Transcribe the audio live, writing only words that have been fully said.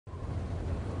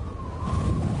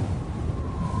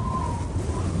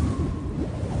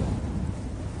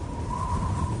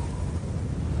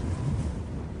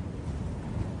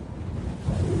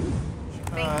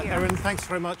Thanks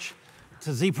very much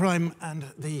to Z Prime and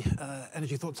the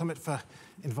Energy Thought Summit for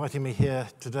inviting me here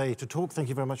today to talk. Thank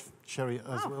you very much, Sherry,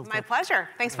 as well. My pleasure.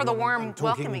 Thanks for the warm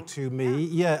welcoming. To me.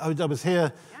 Yeah, I was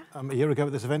here a year ago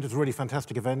at this event. It was a really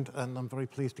fantastic event, and I'm very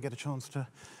pleased to get a chance to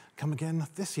come again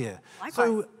this year.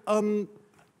 Likewise. So,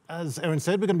 as Erin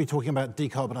said, we're going to be talking about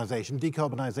decarbonisation.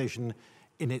 Decarbonisation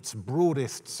in its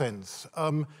broadest sense.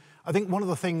 I think one of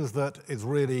the things that is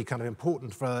really kind of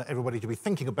important for everybody to be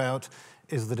thinking about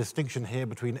is the distinction here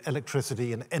between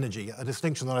electricity and energy, a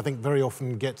distinction that I think very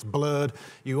often gets blurred.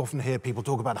 You often hear people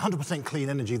talk about 100%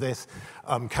 clean energy this.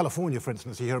 California, for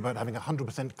instance, you hear about having a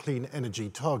 100% clean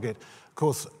energy target. Of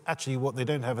course, actually what they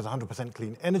don't have is a 100%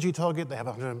 clean energy target, they have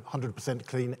a 100%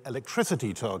 clean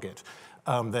electricity target.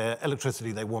 Their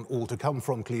electricity, they want all to come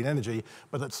from clean energy,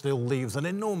 but that still leaves an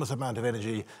enormous amount of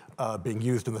energy being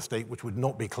used in the state which would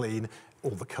not be clean. All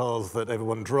the cars that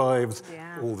everyone drives,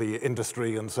 all the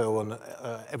industry and so on,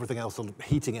 everything else,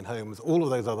 heating in homes, all of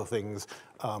those other things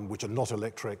which are not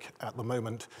electric at the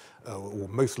moment, or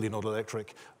mostly not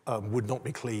electric, would not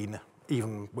be clean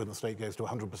even when the state goes to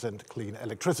 100% clean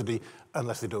electricity,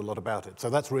 unless they do a lot about it. So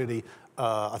that's really,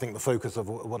 I think, the focus of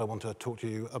what I want to talk to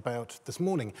you about this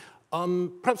morning.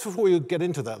 Perhaps before you get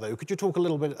into that, though, could you talk a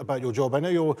little bit about your job? I know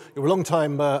you're a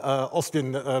long-time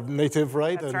Austin native,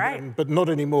 right? That's right. But not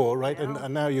anymore, right? No.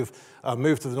 And now you've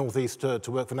moved to the Northeast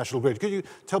to work for National Grid. Could you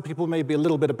tell people maybe a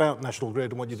little bit about National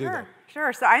Grid and what you do there?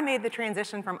 Sure. So I made the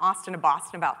transition from Austin to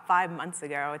Boston about 5 months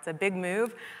ago. It's a big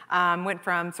move. Went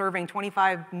from serving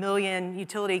 25 million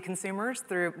utility consumers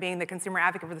through being the consumer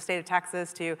advocate for the state of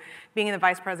Texas to being the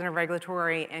vice president of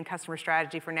regulatory and customer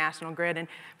strategy for National Grid. And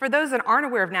for those that aren't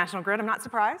aware of National Grid, I'm not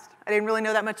surprised. I didn't really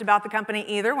know that much about the company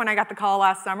either when I got the call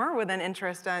last summer with an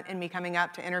interest in me coming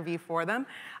up to interview for them.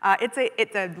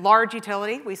 It's a large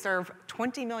utility. We serve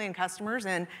 20 million customers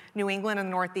in New England and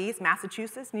the Northeast,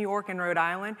 Massachusetts, New York, and Rhode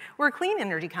Island. We're a clean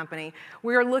energy company.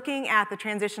 We are looking at the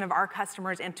transition of our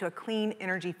customers into a clean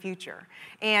energy future.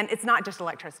 And it's not just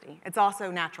electricity. It's also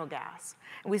natural gas.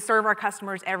 We serve our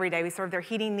customers every day. We serve their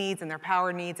heating needs and their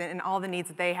power needs and all the needs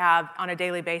that they have on a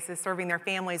daily basis, serving their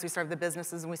families, we serve the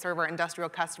businesses, and we serve our industrial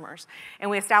customers. And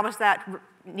we establish that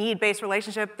need-based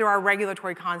relationship through our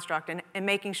regulatory construct and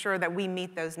making sure that we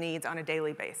meet those needs on a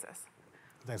daily basis.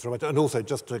 Thanks very much. And also,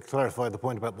 just to clarify the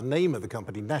point about the name of the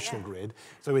company, National Grid.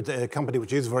 So it's a company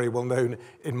which is very well known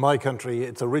in my country.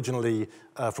 It's originally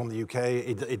from the UK.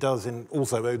 It does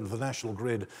also own the National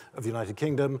Grid of the United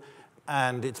Kingdom.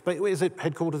 And is it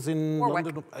headquarters in Warwick.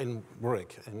 London? In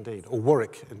Warwick, indeed. Or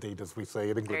Warwick, indeed, as we say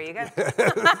in England. There you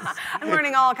go. I'm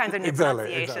learning all kinds of new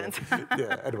pronunciations. Exactly.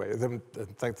 Yeah, anyway,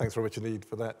 thanks very much indeed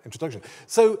for that introduction.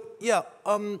 So, yeah,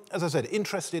 as I said,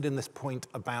 interested in this point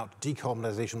about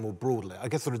decarbonisation more broadly. I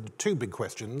guess there are two big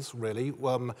questions, really.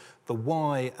 The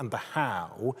why and the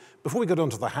how. Before we get on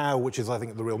to the how, which is, I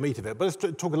think, the real meat of it, but let's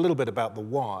talk a little bit about the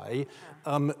why.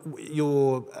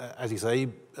 You're, as you say,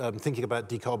 thinking about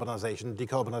decarbonisation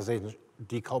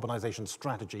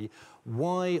strategy.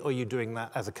 Why are you doing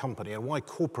that as a company, and why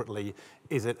corporately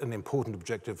is it an important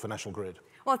objective for National Grid?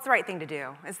 Well, it's the right thing to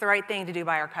do. It's the right thing to do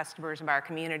by our customers and by our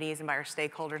communities and by our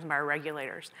stakeholders and by our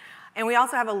regulators. And we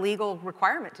also have a legal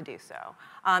requirement to do so.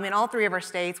 In all 3 of our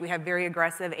states, we have very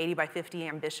aggressive 80 by 50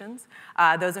 ambitions.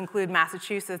 Those include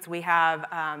Massachusetts. We have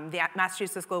the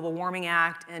Massachusetts Global Warming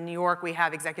Act. In New York, we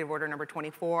have Executive Order number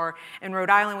 24. In Rhode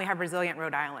Island, we have Resilient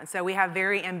Rhode Island. So we have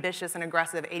very ambitious and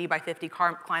aggressive 80 by 50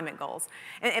 climate goals.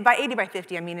 And by 80 by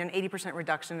 50, I mean an 80%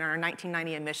 reduction in our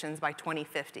 1990 emissions by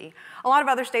 2050. A lot of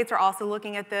other states are also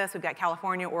looking at this. We've got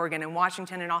California, Oregon, and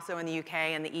Washington, and also in the UK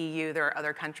and the EU, there are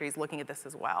other countries looking at this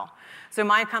as well. So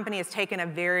my company has taken a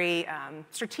very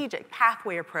strategic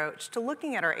pathway approach to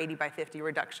looking at our 80 by 50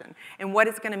 reduction and what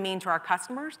it's going to mean to our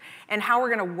customers and how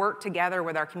we're going to work together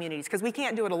with our communities, because we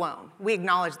can't do it alone. We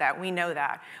acknowledge that. We know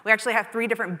that. We actually have 3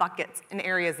 different buckets and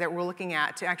areas that we're looking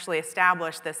at to actually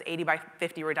establish this 80 by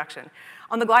 50 reduction.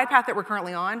 On the glide path that we're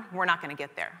currently on, we're not going to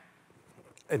get there.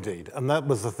 Indeed, and that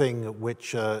was the thing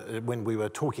which, when we were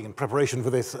talking in preparation for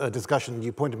this discussion,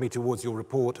 you pointed me towards your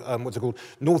report, what's it called,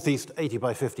 Northeast 80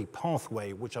 by 50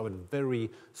 Pathway, which I would very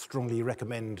strongly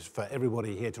recommend for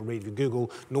everybody here to read. If you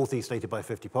Google Northeast 80 by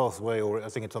 50 Pathway, or I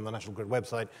think it's on the National Grid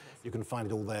website, you can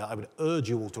find it all there. I would urge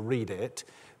you all to read it,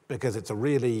 because it's a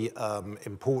really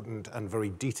important and very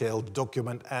detailed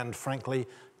document, and frankly,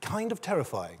 kind of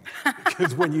terrifying.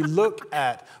 Because when you look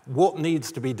at what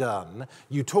needs to be done,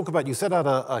 you set out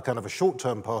a kind of a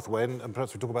short-term pathway, and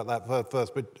perhaps we talk about that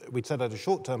first, but we set out a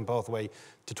short-term pathway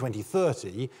to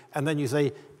 2030, and then you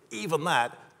say, even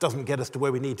that doesn't get us to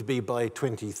where we need to be by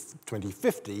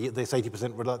 2050, this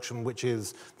 80% reduction, which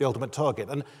is the ultimate target.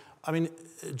 And I mean,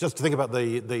 just to think about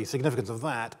the significance of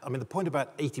that, I mean, the point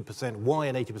about 80%, why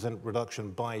an 80%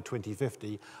 reduction by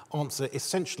 2050, answer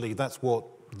essentially that's what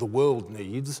the world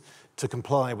needs to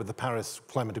comply with the Paris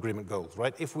Climate Agreement goals,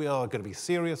 right? If we are going to be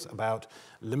serious about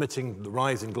limiting the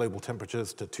rise in global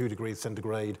temperatures to 2 degrees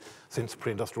centigrade since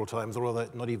pre-industrial times, or rather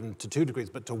not even to 2 degrees,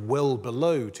 but to well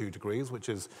below 2 degrees, which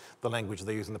is the language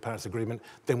they use in the Paris Agreement,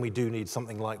 then we do need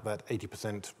something like that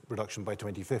 80% reduction by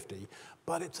 2050.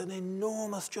 But it's an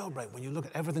enormous job, right, when you look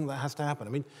at everything that has to happen.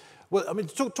 I mean,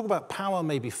 talk about power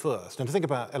maybe first, and to think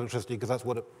about electricity, because that's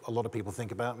what a lot of people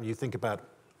think about, and you think about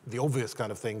the obvious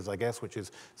kind of things, I guess, which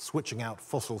is switching out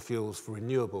fossil fuels for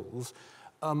renewables.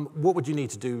 What would you need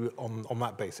to do on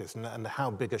that basis, and how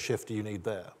big a shift do you need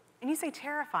there? And you say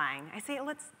terrifying. I say,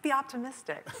 let's be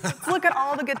optimistic. Let's look at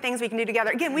all the good things we can do together.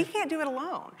 Again, we can't do it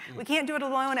alone. We can't do it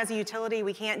alone as a utility.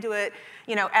 We can't do it,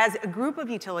 as a group of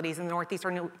utilities in the Northeast or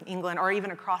New England, or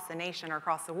even across the nation or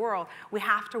across the world. We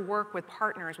have to work with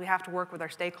partners. We have to work with our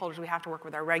stakeholders. We have to work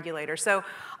with our regulators. So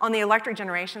on the electric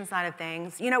generation side of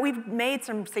things, we've made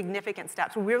some significant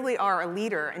steps. We really are a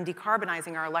leader in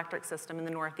decarbonizing our electric system in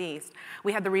the Northeast.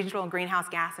 We had the Regional Greenhouse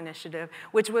Gas Initiative,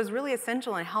 which was really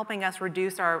essential in helping us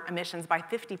reduce our emissions by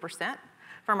 50%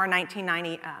 from our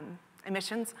 1990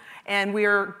 emissions, and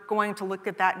we're going to look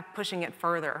at that and pushing it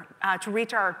further. To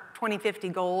reach our 2050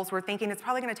 goals, we're thinking it's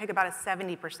probably going to take about a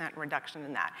 70% reduction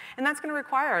in that. And that's going to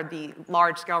require the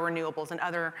large-scale renewables and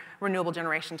other renewable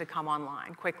generation to come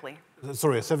online quickly.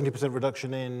 Sorry, a 70%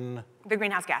 reduction in? The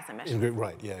greenhouse gas emissions.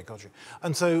 Right, yeah, got you.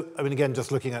 And so, I mean, again,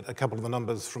 just looking at a couple of the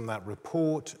numbers from that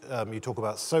report, you talk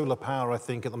about solar power, I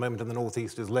think, at the moment in the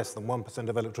Northeast is less than 1%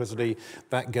 of electricity,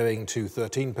 that going to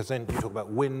 13%. You talk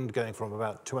about wind going from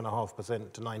about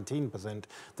 2.5% to 19%.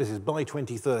 This is by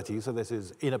 2030, so this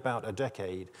is in about a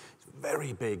decade.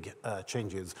 Very big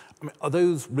changes. I mean, are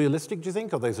those realistic, do you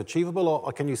think? Are those achievable,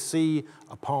 or can you see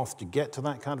a path to get to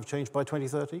that kind of change by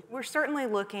 2030? We're certainly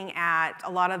looking at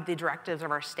a lot of the directives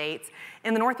of our states.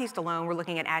 In the Northeast alone, we're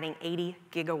looking at adding 80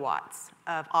 gigawatts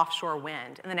of offshore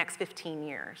wind in the next 15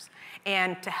 years.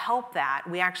 And to help that,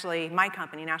 my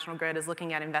company, National Grid, is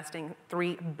looking at investing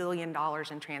 $3 billion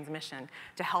in transmission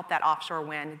to help that offshore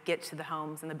wind get to the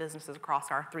homes and the businesses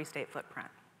across our 3-state footprint.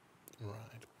 Right.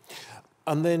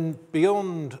 And then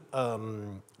beyond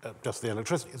just the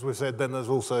electricity, as we've said, then there's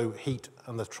also heat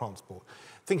and there's transport.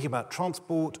 Thinking about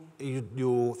transport,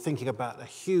 you're thinking about a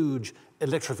huge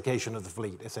electrification of the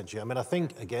fleet, essentially. I mean, I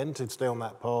think, again, to stay on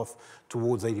that path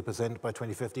towards 80% by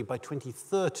 2050, by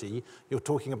 2030, you're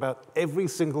talking about every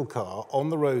single car on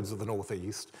the roads of the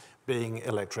Northeast being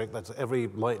electric. That's every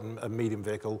light and medium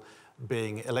vehicle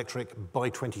being electric by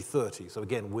 2030. So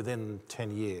again, within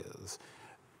 10 years.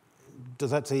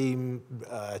 Does that seem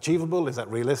achievable? Is that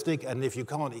realistic? And if you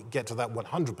can't get to that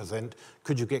 100%,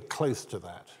 could you get close to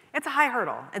that? It's a high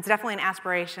hurdle. It's definitely an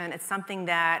aspiration. It's something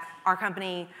that our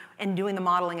company, in doing the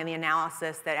modeling and the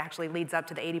analysis that actually leads up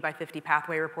to the 80 by 50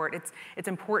 pathway report, it's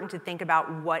important to think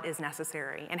about what is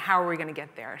necessary and how are we going to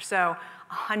get there. So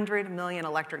 100 million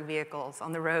electric vehicles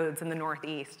on the roads in the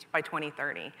Northeast by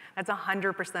 2030. That's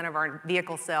 100% of our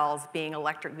vehicle sales being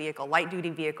electric vehicle,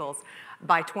 light-duty vehicles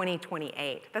by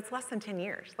 2028. That's less than 10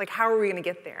 years. Like, how are we going to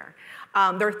get there?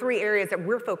 There are 3 areas that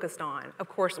we're focused on. Of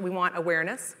course, we want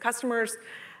awareness. Customers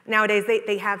nowadays,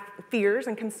 they have fears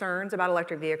and concerns about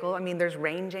electric vehicle. I mean, there's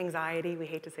range anxiety. We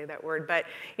hate to say that word, but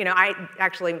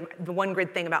the One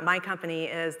Grid thing about my company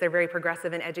is they're very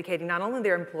progressive in educating not only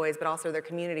their employees, but also their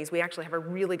communities. We actually have a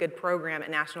really good program at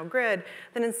National Grid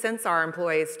that incents our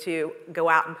employees to go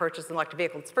out and purchase an electric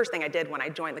vehicle. It's the first thing I did when I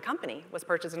joined the company was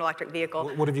purchase an electric vehicle.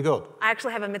 What have you got? I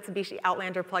actually have a Mitsubishi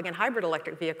Outlander plug-in hybrid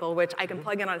electric vehicle, which I can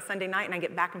plug in on a Sunday night and I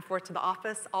get back and forth to the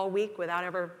office all week without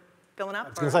ever filling up. I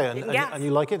was going to say, and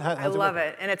you like it? I love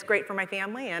it, and it's great for my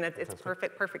family, and it's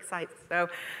perfect site. So,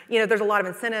 there's a lot of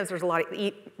incentives, there's a lot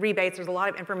of rebates, there's a lot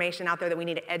of information out there that we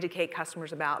need to educate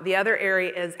customers about. The other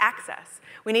area is access.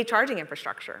 We need charging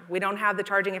infrastructure. We don't have the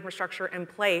charging infrastructure in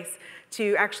place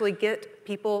to actually get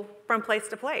people from place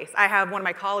to place. I have one of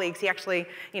my colleagues, he actually,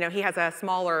 he has a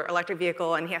smaller electric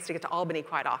vehicle and he has to get to Albany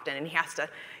quite often, and he has to,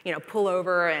 pull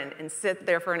over and sit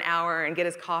there for an hour and get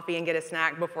his coffee and get his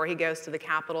snack before he goes to the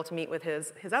Capitol to meet with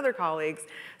his other colleagues.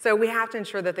 So we have to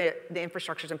ensure that the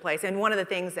infrastructure's in place. And one of the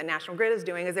things that National Grid is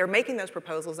doing is they're making those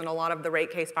proposals in a lot of the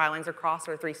rate case filings across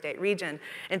our 3-state region.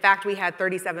 In fact, we had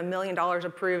 $37 million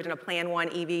approved in a Plan 1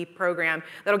 EV program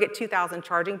that'll get 2,000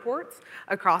 charging ports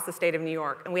across the state of New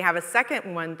York. And we have a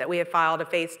second one that we have filed a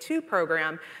phase 2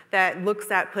 program that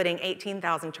looks at putting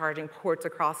 18,000 charging ports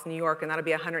across New York, and that'll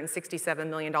be $167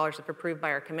 million if approved by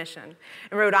our commission.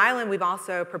 In Rhode Island, we've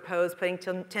also proposed putting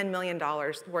 $10 million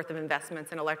worth of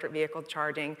investments in electric vehicle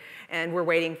charging, and we're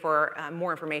waiting for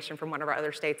more information from one of our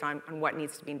other states on what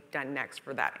needs to be done next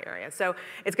for that area. So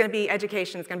it's going to be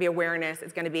education, it's going to be awareness,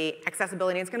 it's going to be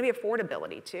accessibility, it's going to be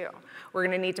affordability too. We're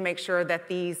going to need to make sure that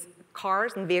these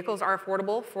cars and vehicles are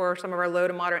affordable for some of our low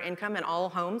to moderate income in all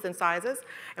homes and sizes.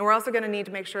 And we're also going to need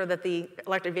to make sure that the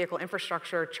electric vehicle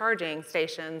infrastructure charging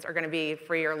stations are going to be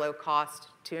free or low cost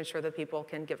to ensure that people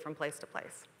can get from place to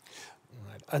place.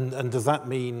 Right. And does that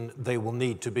mean they will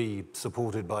need to be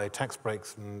supported by tax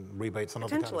breaks and rebates and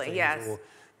other kinds of things? Potentially, yes. Or,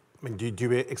 I mean, do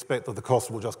you expect that the cost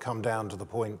will just come down to the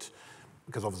point,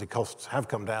 because obviously costs have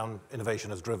come down,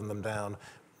 innovation has driven them down,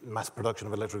 mass production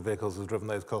of electric vehicles has driven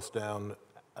those costs down,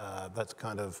 that's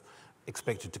kind of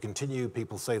expected to continue.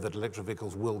 People say that electric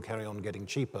vehicles will carry on getting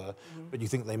cheaper, but you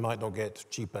think they might not get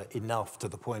cheaper enough to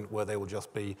the point where they will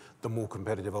just be the more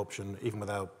competitive option, even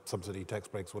without subsidy, tax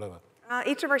breaks, whatever?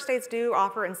 Each of our states do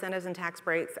offer incentives and tax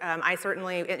breaks. I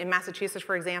certainly, in Massachusetts,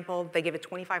 for example, they give a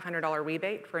 $2,500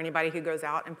 rebate for anybody who goes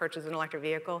out and purchases an electric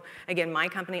vehicle. Again, my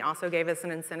company also gave us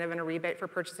an incentive and a rebate for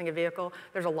purchasing a vehicle.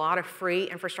 There's a lot of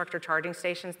free infrastructure charging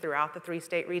stations throughout the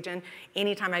 3-state region.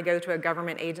 Anytime I go to a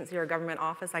government agency or a government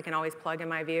office, I can always plug in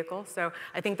my vehicle. So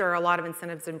I think there are a lot of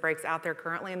incentives and breaks out there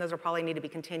currently, and those will probably need to be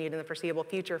continued in the foreseeable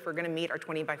future if we're going to meet our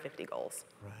 20 by 50 goals.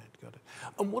 Right, got it.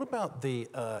 And what about the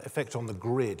effect on the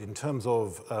grid in terms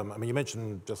of, I mean, you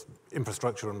mentioned just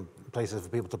infrastructure and places for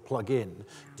people to plug in. Yeah.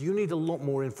 Do you need a lot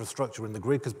more infrastructure in the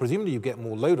grid? Because presumably you get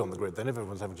more load on the grid then if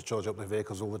everyone's having to charge up their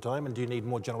vehicles all the time. And do you need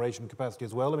more generation capacity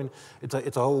as well? I mean, it's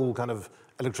a whole kind of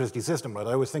electricity system, right?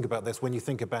 I always think about this when you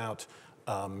think about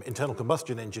internal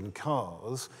combustion engine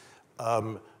cars.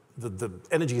 The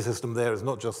energy system there is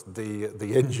not just the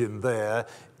engine there,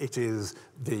 it is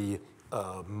the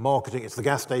marketing, it's the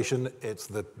gas station, it's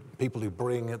the people who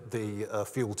bring the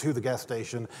fuel to the gas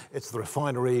station, it's the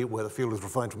refinery where the fuel is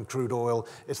refined from crude oil,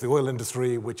 it's the oil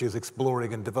industry which is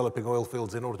exploring and developing oil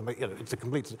fields in order to make, it's a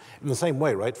complete, in the same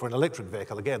way, right, for an electric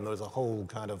vehicle, again, there's a whole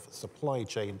kind of supply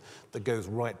chain that goes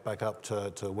right back up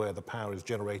to where the power is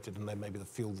generated and then maybe the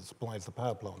fuel that supplies the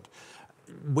power plant.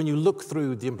 When you look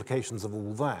through the implications of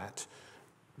all that,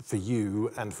 for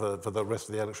you and for the rest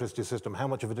of the electricity system, how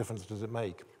much of a difference does it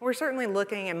make? We're certainly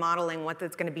looking and modeling what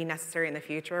that's going to be necessary in the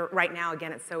future. Right now,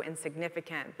 again, it's so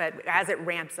insignificant, but as it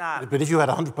ramps up. But if you had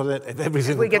 100%, if every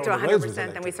single we get to 100%,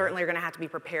 then we certainly are going to have to be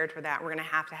prepared for that. We're going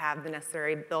to have the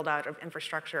necessary build-out of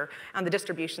infrastructure on the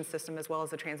distribution system as well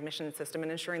as the transmission system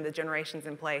and ensuring the generation's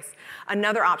in place.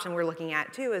 Another option we're looking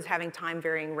at, too, is having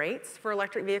time-varying rates for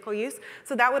electric vehicle use.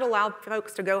 So that would allow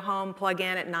folks to go home, plug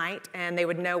in at night, and they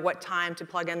would know what time to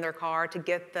plug in their car to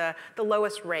get the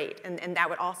lowest rate. And that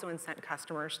would also incent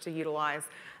customers to utilize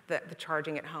the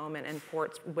charging at home and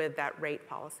ports with that rate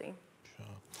policy. Sure.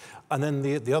 And then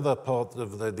the other part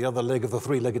of the other leg of the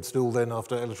three-legged stool then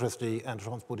after electricity and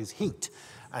transport is heat.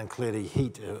 And clearly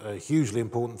heat, a hugely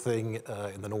important thing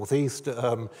in the Northeast.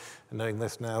 Knowing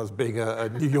this now as being a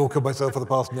New Yorker myself for the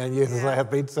past 9 years, as I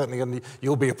have been, certainly, and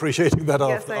you'll be appreciating that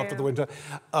after the winter.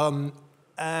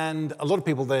 And a lot of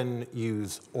people then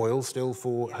use oil still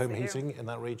for home heating in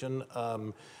that region.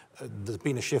 There's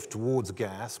been a shift towards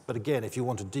gas, but again, if you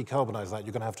want to decarbonize that,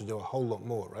 you're going to have to do a whole lot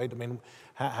more, right? I mean,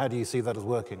 how do you see that as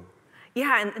working?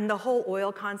 Yeah, and the whole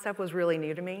oil concept was really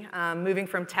new to me. Moving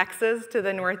from Texas to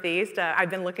the Northeast,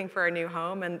 I've been looking for a new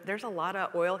home, and there's a lot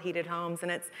of oil-heated homes,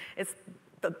 and it's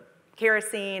the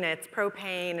kerosene, it's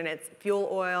propane, and it's fuel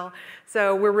oil.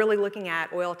 So we're really looking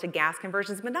at oil to gas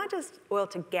conversions, but not just oil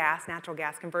to gas, natural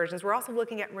gas conversions. We're also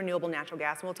looking at renewable natural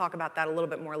gas, and we'll talk about that a little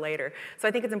bit more later. So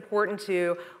I think it's important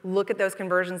to look at those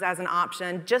conversions as an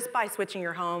option. Just by switching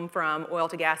your home from oil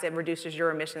to gas, it reduces your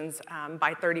emissions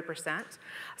by 30%.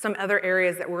 Some other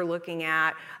areas that we're looking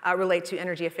at relate to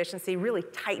energy efficiency, really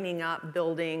tightening up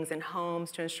buildings and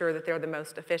homes to ensure that they're the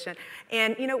most efficient.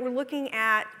 And we're looking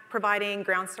at providing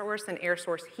ground source and air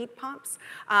source heat pumps.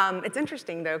 It's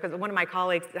interesting though, because one of my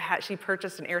colleagues, she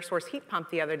purchased an air source heat pump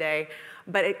the other day,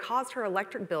 but it caused her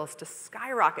electric bills to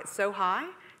skyrocket so high,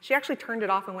 she actually turned it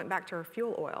off and went back to her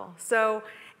fuel oil. So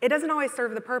it doesn't always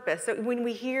serve the purpose. So when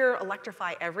we hear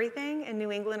electrify everything in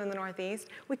New England and the Northeast,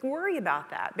 we can worry about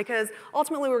that because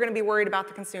ultimately we're going to be worried about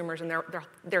the consumers and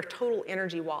their total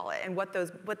energy wallet and what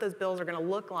those bills are going to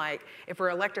look like if we're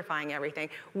electrifying everything.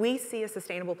 We see a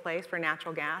sustainable place for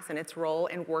natural gas and its role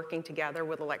in working together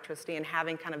with electricity and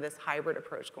having kind of this hybrid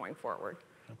approach going forward.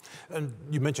 And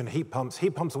you mentioned heat pumps.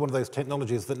 Heat pumps are one of those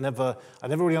technologies that I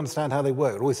never really understand how they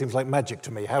work. It always seems like magic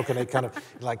to me. How can it kind of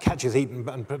like catches heat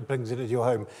and brings it into your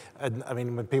home? And I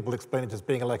mean, when people explain it as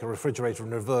being like a refrigerator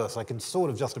in reverse, I can sort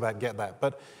of just about get that.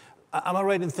 But am I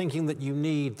right in thinking that you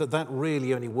need, that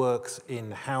really only works in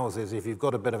houses? If you've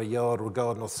got a bit of a yard or a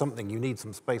garden or something, you need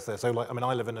some space there. So like, I mean,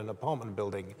 I live in an apartment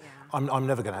building. Yeah. I'm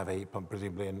never going to have a heat pump,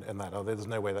 presumably, in that. There's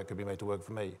no way that could be made to work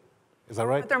for me. Is that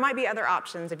right? But there might be other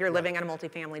options. If you're living in a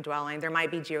multifamily dwelling, there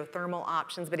might be geothermal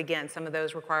options, but again, some of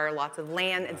those require lots of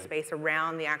land and space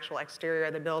around the actual exterior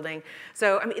of the building.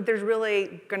 So, I mean, there's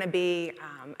really gonna be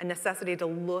a necessity to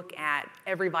look at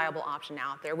every viable option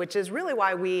out there, which is really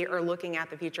why we are looking at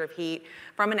the future of heat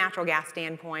from a natural gas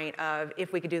standpoint of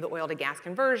if we could do the oil to gas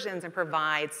conversions and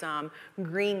provide some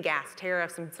green gas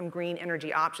tariffs and some green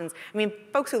energy options. I mean,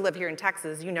 folks who live here in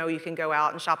Texas, you know you can go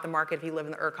out and shop the market if you live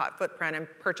in the ERCOT footprint and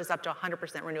purchase up to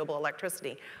 100% renewable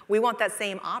electricity. We want that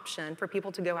same option for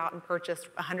people to go out and purchase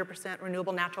 100%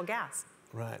 renewable natural gas.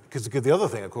 Right, because the other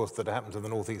thing, of course, that happens in the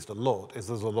Northeast a lot is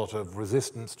there's a lot of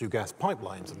resistance to gas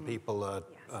pipelines, and people are,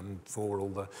 for all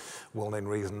the well-known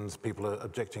reasons, people are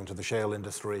objecting to the shale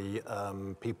industry.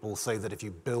 People say that if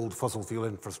you build fossil fuel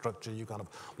infrastructure, you kind of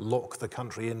lock the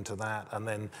country into that, and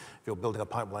then if you're building a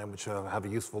pipeline which have a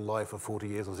useful life of 40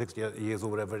 years or 60 years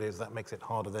or whatever it is, that makes it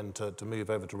harder then to move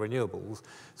over to renewables.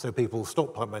 So people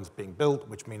stop pipelines being built,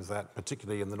 which means that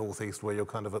particularly in the Northeast, where you're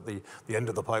kind of at the end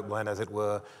of the pipeline, as it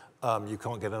were, you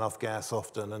can't get enough gas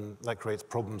often, and that creates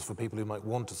problems for people who might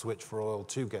want to switch from oil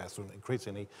to gas, and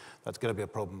increasingly that's going to be a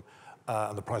problem.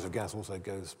 And the price of gas also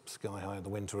goes sky high in the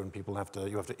winter, and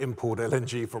you have to import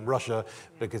LNG from Russia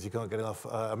because you can't get enough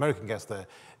American gas there.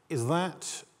 Is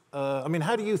that, I mean,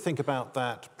 how do you think about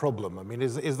that problem? I mean,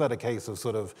 is that a case of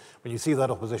sort of, when you see that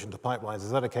opposition to pipelines,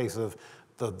 is that a case of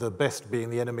the best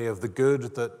being the enemy of the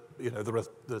good, that, you know,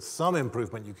 there's some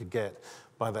improvement you could get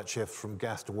by that shift from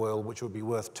gas to oil, which would be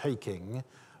worth taking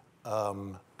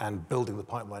and building the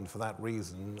pipeline for that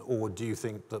reason? Or do you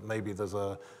think that maybe there's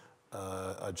a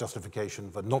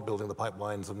justification for not building the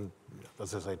pipelines and,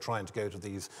 as I say, trying to go to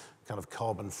these kind of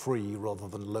carbon-free rather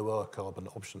than lower carbon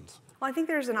options? Well, I think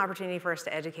there's an opportunity for us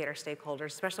to educate our stakeholders,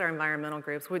 especially our environmental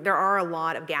groups. There are a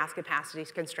lot of gas capacity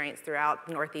constraints throughout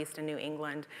the Northeast and New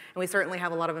England, and we certainly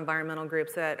have a lot of environmental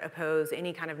groups that oppose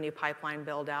any kind of new pipeline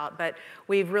build-out, but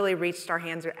we've really reached our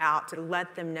hands out to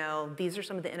let them know these are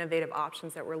some of the innovative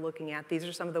options that we're looking at. These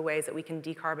are some of the ways that we can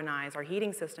decarbonize our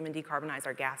heating system and decarbonize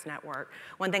our gas network.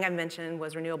 One thing I mentioned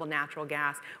was renewable natural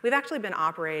gas. We've actually been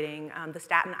operating the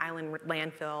Staten Island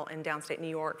landfill in downstate New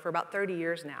York for about 30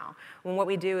 years now. And what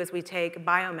we do is we take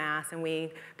biomass and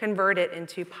we convert it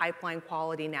into pipeline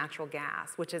quality natural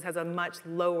gas, which has a much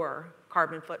lower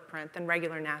carbon footprint than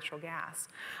regular natural gas.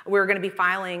 We're going to be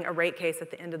filing a rate case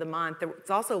at the end of the month that's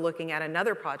also looking at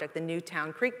another project, the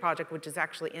Newtown Creek project, which is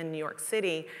actually in New York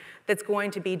City, that's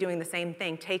going to be doing the same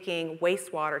thing, taking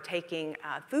wastewater, taking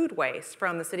food waste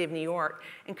from the city of New York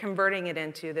and converting it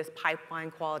into this pipeline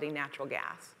quality natural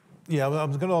gas. Yeah, I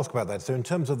was going to ask about that. So in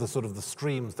terms of the sort of the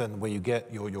streams then where you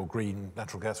get your green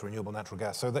natural gas, renewable natural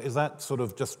gas, so is that sort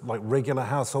of just like regular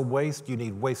household waste? Do you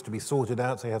need waste to be sorted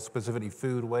out? So you have specifically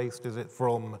food waste? Is it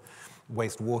from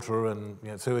wastewater and, you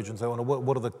know, sewage and so on? Or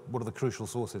what are the crucial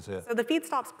sources here? So the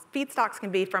feedstocks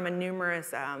can be from a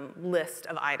numerous list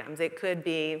of items. It could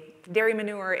be dairy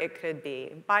manure, it could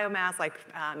be biomass, like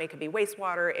it could be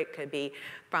wastewater, it could be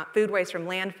food waste from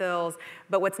landfills.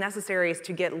 But what's necessary is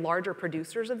to get larger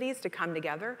producers of these to come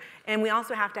together. And we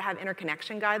also have to have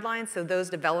interconnection guidelines, so those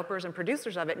developers and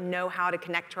producers of it know how to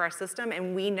connect to our system,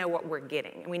 and we know what we're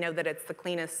getting. And we know that it's the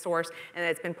cleanest source and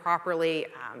that it's been properly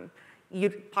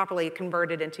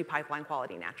converted into pipeline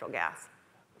quality natural gas.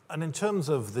 And in terms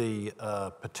of the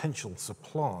potential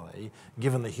supply,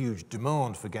 given the huge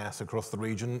demand for gas across the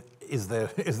region, is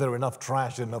there enough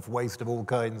trash, enough waste of all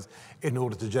kinds in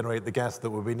order to generate the gas that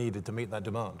will be needed to meet that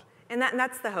demand? And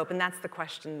that's the hope, and that's the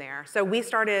question there. So we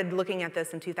started looking at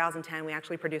this in 2010. We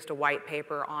actually produced a white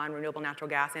paper on renewable natural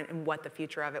gas and what the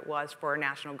future of it was for our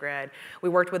national grid. We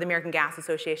worked with the American Gas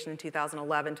Association in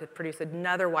 2011 to produce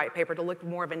another white paper to look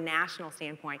more of a national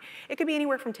standpoint. It could be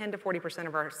anywhere from 10 to 40%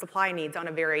 of our supply needs on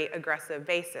a very aggressive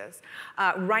basis.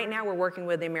 Right now, we're working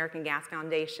with the American Gas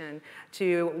Foundation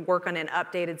to work on an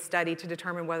updated study to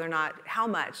determine whether or not how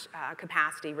much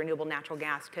capacity renewable natural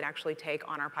gas could actually take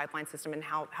on our pipeline system and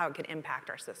how it could impact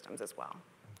our systems as well.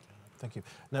 Okay, thank you.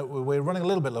 Now, we're running a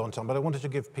little bit low on time, but I wanted to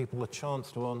give people a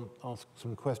chance to ask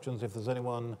some questions if there's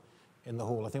anyone in the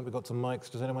hall. I think we've got some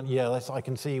mics. Does anyone? Yeah, I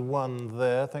can see one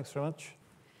there. Thanks very much.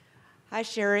 Hi,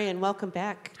 Sherry, and welcome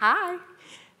back. Hi.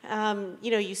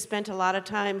 You spent a lot of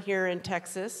time here in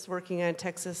Texas, working on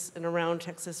Texas and around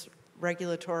Texas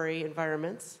regulatory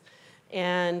environments,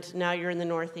 and now you're in the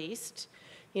Northeast.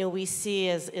 We see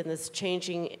as in this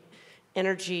changing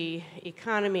energy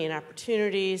economy and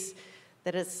opportunities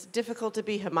that it's difficult to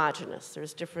be homogeneous.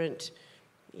 There's different,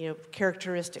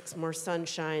 characteristics, more sun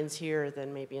shines here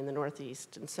than maybe in the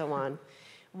Northeast and so on.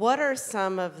 What are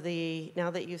some of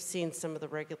now that you've seen some of the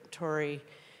regulatory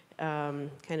kind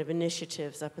of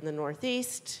initiatives up in the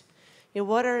Northeast,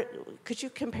 could you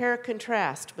compare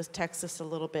contrast with Texas a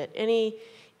little bit? Any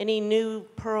new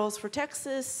pearls for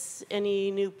Texas?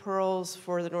 Any new pearls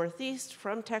for the Northeast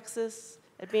from Texas?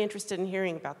 I'd be interested in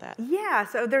hearing about that. Yeah,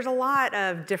 so there's a lot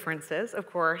of differences, of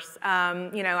course.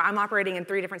 I'm operating in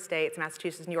 3 different states,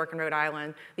 Massachusetts, New York, and Rhode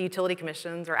Island. The utility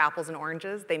commissions are apples and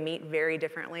oranges. They meet very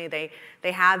differently. They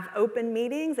have open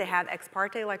meetings. They have ex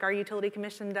parte like our utility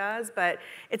commission does, but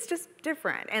it's just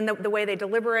different. And the way they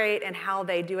deliberate and how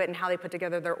they do it and how they put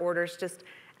together their orders, just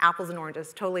apples and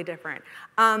oranges, totally different.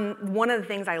 One of the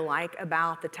things I like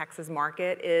about the Texas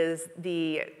market is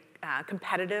the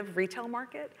competitive retail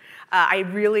market. I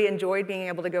really enjoyed being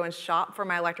able to go and shop for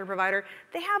my electric provider.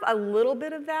 They have a little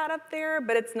bit of that up there,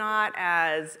 but it's not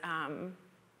as,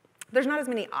 there's not as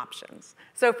many options.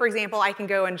 So for example, I can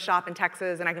go and shop in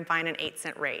Texas and I can find an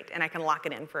 8-cent rate and I can lock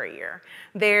it in for a year.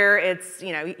 There it's,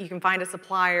 you can find a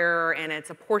supplier and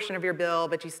it's a portion of your bill,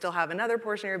 but you still have another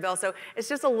portion of your bill. So it's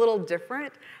just a little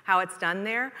different how it's done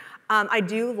there. I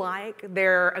do like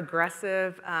their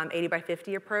aggressive 80 by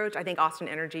 50 approach. I think Austin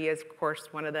Energy is, of course,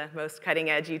 one of the most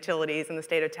cutting-edge utilities in the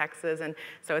state of Texas, and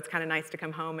so it's kind of nice to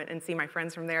come home and see my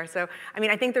friends from there. So,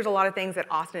 I think there's a lot of things that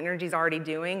Austin Energy is already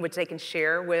doing, which they can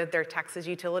share with their Texas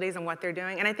utilities and what they're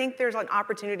doing. And I think there's an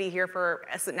opportunity here for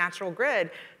National Grid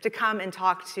to come and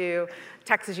talk to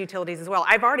Texas utilities as well.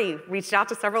 I've already reached out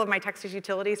to several of my Texas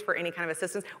utilities for any kind of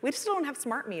assistance. We still don't have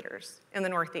smart meters in the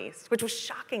Northeast, which was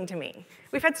shocking to me.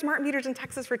 We've had smart meters in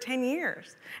Texas for 10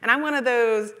 years. And I'm one of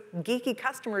those geeky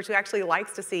customers who actually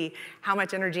likes to see how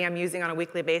much energy I'm using on a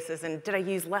weekly basis, and did I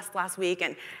use less last week,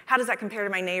 and how does that compare to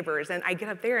my neighbors? And I get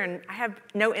up there and I have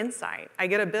no insight. I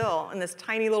get a bill in this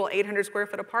tiny little 800 square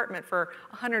foot apartment for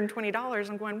 $120.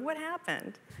 I'm going, what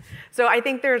happened? So I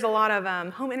think there's a lot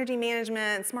of home energy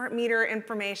management, smart meter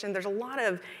information. There's a lot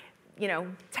of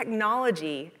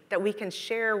technology that we can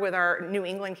share with our New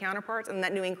England counterparts and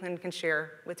that New England can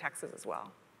share with Texas as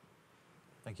well.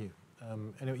 Thank you.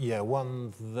 Anyway, yeah,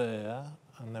 one there,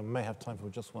 and then we may have time for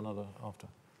just one other after.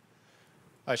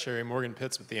 Hi, Sherry. Morgan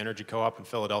Pitts with the Energy Co-op in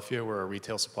Philadelphia. We're a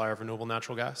retail supplier of renewable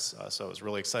natural gas, so I was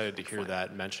really excited to hear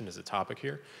that mentioned as a topic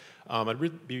here. I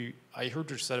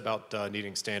heard you said about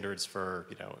needing standards for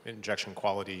injection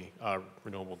quality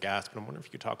renewable gas, but I'm wondering if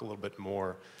you could talk a little bit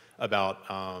more about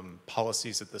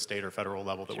policies at the state or federal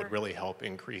level that would really help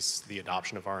increase the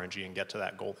adoption of RNG and get to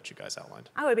that goal that you guys outlined.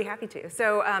 I would be happy to.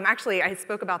 So actually, I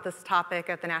spoke about this topic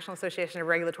at the National Association of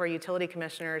Regulatory Utility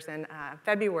Commissioners in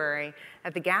February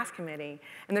at the Gas Committee.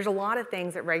 And there's a lot of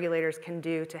things that regulators can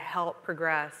do to help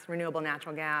progress renewable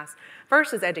natural gas.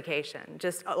 First is education.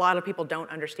 Just a lot of people don't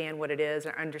understand what it is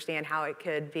or understand how it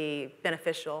could be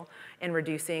beneficial in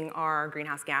reducing our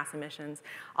greenhouse gas emissions.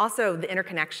 Also, the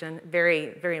interconnection,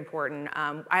 very, very important.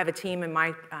 I have a team in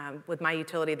with my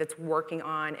utility that's working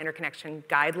on interconnection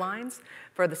guidelines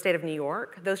for the state of New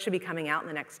York. Those should be coming out in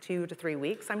the next 2 to 3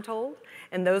 weeks, I'm told.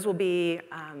 And those will be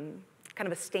kind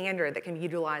of a standard that can be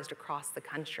utilized across the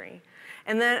country.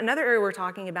 And then another area we're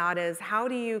talking about is how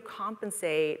do you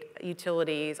compensate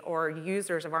utilities or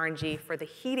users of RNG for the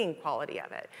heating quality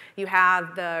of it? You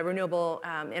have the renewable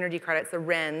energy credits, the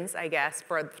RINs, I guess,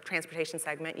 for the transportation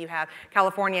segment. You have,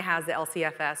 California has the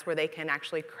LCFS where they can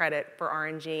actually credit for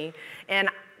RNG. And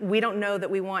we don't know that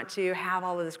we want to have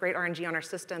all of this great RNG on our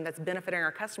system that's benefiting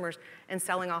our customers and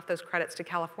selling off those credits to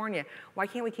California. Why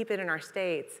can't we keep it in our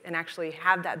states and actually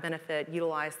have that benefit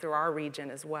utilized through our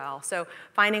region as well? So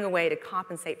finding a way to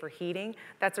compensate for heating,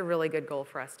 that's a really good goal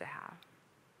for us to have.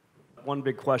 One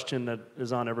big question that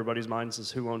is on everybody's minds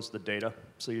is who owns the data?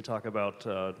 So you talk about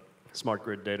smart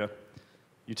grid data,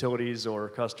 utilities or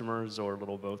customers or a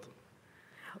little both?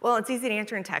 Well, it's easy to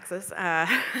answer in Texas.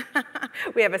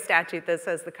 We have a statute that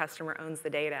says the customer owns the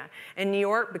data. In New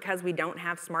York, because we don't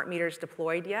have smart meters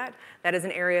deployed yet, that is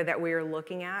an area that we are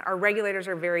looking at. Our regulators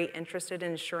are very interested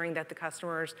in ensuring that the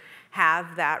customers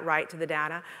have that right to the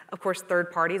data. Of course,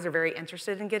 third parties are very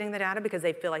interested in getting the data because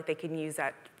they feel like they can use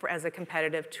that as a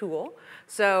competitive tool.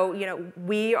 So,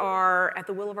 we are at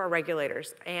the will of our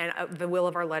regulators and the will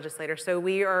of our legislators. So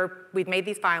we've made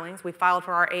these filings. We filed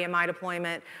for our AMI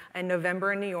deployment in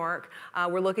November and New York.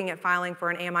 We're looking at filing for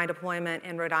an AMI deployment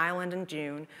in Rhode Island in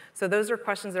June. So those are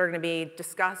questions that are going to be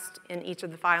discussed in each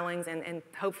of the filings and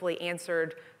hopefully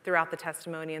answered throughout the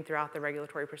testimony and throughout the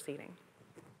regulatory proceeding.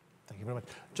 Thank you very much.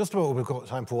 Just about what we've got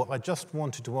time for, I just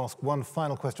wanted to ask one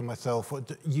final question myself.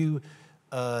 You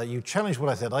challenged what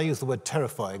I said. I used the word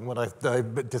terrifying when I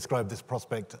described this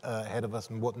prospect ahead of us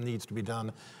and what needs to be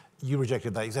done. You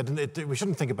rejected that. You said we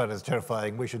shouldn't think about it as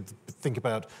terrifying. We should think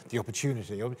about the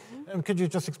opportunity. Could you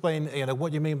just explain,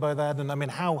 what you mean by that? And I mean,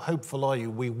 how hopeful are you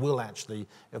we will actually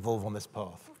evolve on this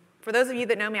path? For those of you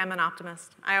that know me, I'm an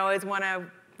optimist. I always want to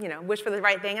wish for the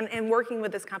right thing. And working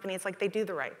with this company, it's like they do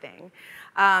the right thing.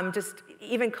 Just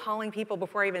even calling people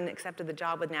before I even accepted the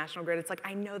job with National Grid, it's like,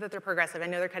 I know that they're progressive, I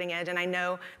know they're cutting edge, and I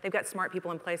know they've got smart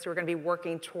people in place who are going to be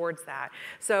working towards that.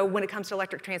 So when it comes to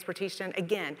electric transportation,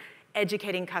 again,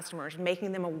 educating customers,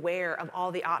 making them aware of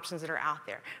all the options that are out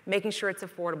there, making sure it's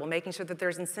affordable, making sure that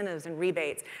there's incentives and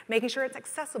rebates, making sure it's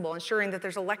accessible, ensuring that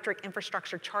there's electric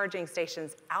infrastructure charging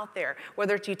stations out there,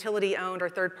 whether it's utility-owned or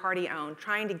third-party owned,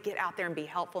 trying to get out there and be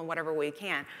helpful in whatever we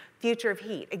can. Future of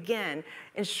heat, again,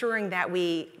 ensuring that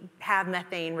we have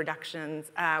methane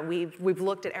reductions. We've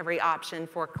looked at every option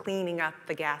for cleaning up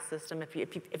the gas system if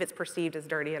it's perceived as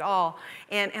dirty at all,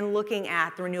 and looking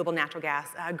at the renewable natural gas,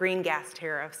 green gas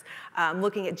tariffs,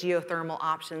 looking at geothermal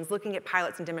options, looking at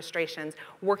pilots and demonstrations,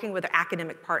 working with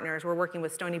academic partners. We're working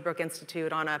with Stony Brook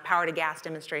Institute on a power-to-gas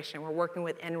demonstration. We're working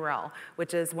with NREL,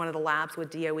 which is one of the labs with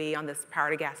DOE on this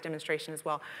power-to-gas demonstration as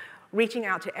well. Reaching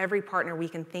out to every partner we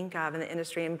can think of in the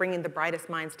industry and bringing the brightest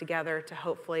minds together to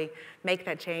hopefully make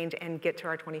that change and get to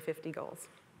our 2050 goals.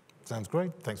 Sounds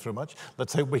great. Thanks very much.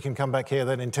 Let's hope we can come back here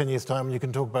then in 10 years' time and you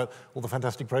can talk about all the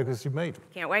fantastic progress you've made.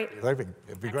 Can't wait.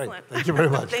 It'd be great. Excellent. Thank you very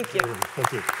much. Thank you.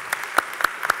 Thank you.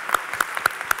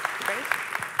 Great.